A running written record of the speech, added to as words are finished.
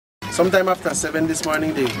Sometime after 7 this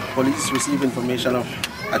morning, the police received information of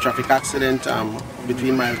a traffic accident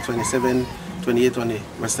between mile 27, 28 on the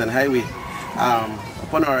Western Highway.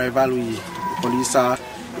 Upon our arrival, the police saw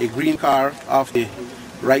a green car off the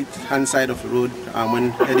right-hand side of the road when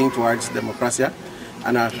heading towards Democracia,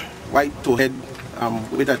 and a white towhead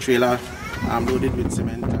with a trailer loaded with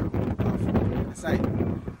cement off the side.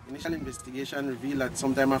 Initial investigation revealed that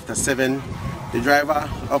sometime after 7, the driver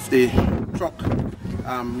of the truck,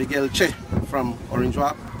 Miguel Che, from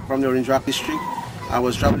the Orange Walk district,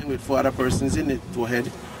 was traveling with 4 other persons in the towhead.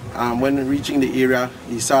 When reaching the area,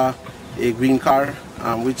 he saw a green car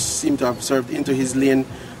which seemed to have served into his lane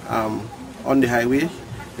on the highway.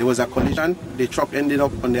 There was a collision. The truck ended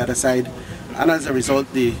up on the other side, and as a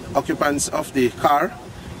result, the occupants of the car,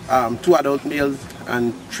 2 adult males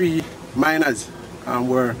and 3 minors,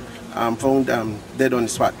 were found dead on the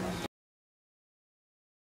spot.